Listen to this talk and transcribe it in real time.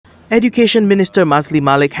Education Minister Maszlee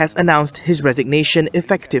Malik has announced his resignation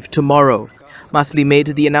effective tomorrow. Maszlee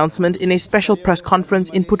made the announcement in a special press conference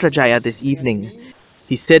in Putrajaya this evening.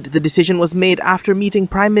 He said the decision was made after meeting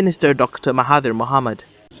Prime Minister Dr. Mahathir Mohamad.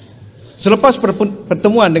 Selepas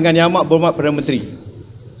pertemuan dengan Yang Amat Berhormat Perdana Menteri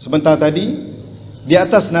sebentar tadi, di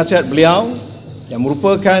atas nasihat beliau yang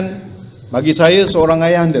merupakan bagi saya seorang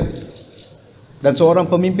ayahanda dan seorang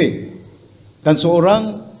pemimpin dan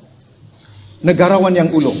seorang negarawan yang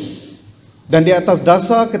ulung, dan di atas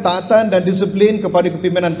dasar ketaatan dan disiplin kepada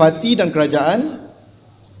kepimpinan parti dan kerajaan,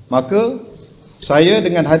 maka saya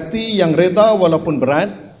dengan hati yang reda walaupun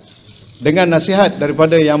berat, dengan nasihat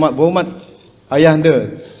daripada Yang Amat Berhormat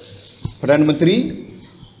Ayahanda Perdana Menteri,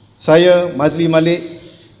 saya Maszlee Malik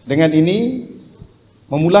dengan ini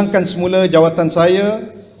memulangkan semula jawatan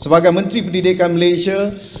saya sebagai Menteri Pendidikan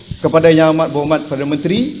Malaysia kepada Yang Amat Berhormat Perdana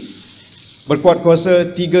Menteri berkuat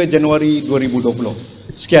kuasa 3 Januari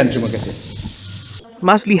 2020. Sekian, terima kasih.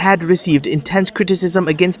 Maszlee had received intense criticism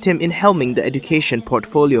against him in helming the education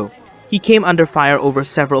portfolio. He came under fire over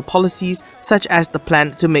several policies, such as the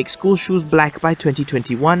plan to make school shoes black by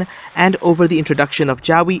 2021 and over the introduction of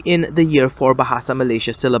Jawi in the Year 4 Bahasa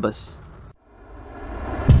Malaysia syllabus.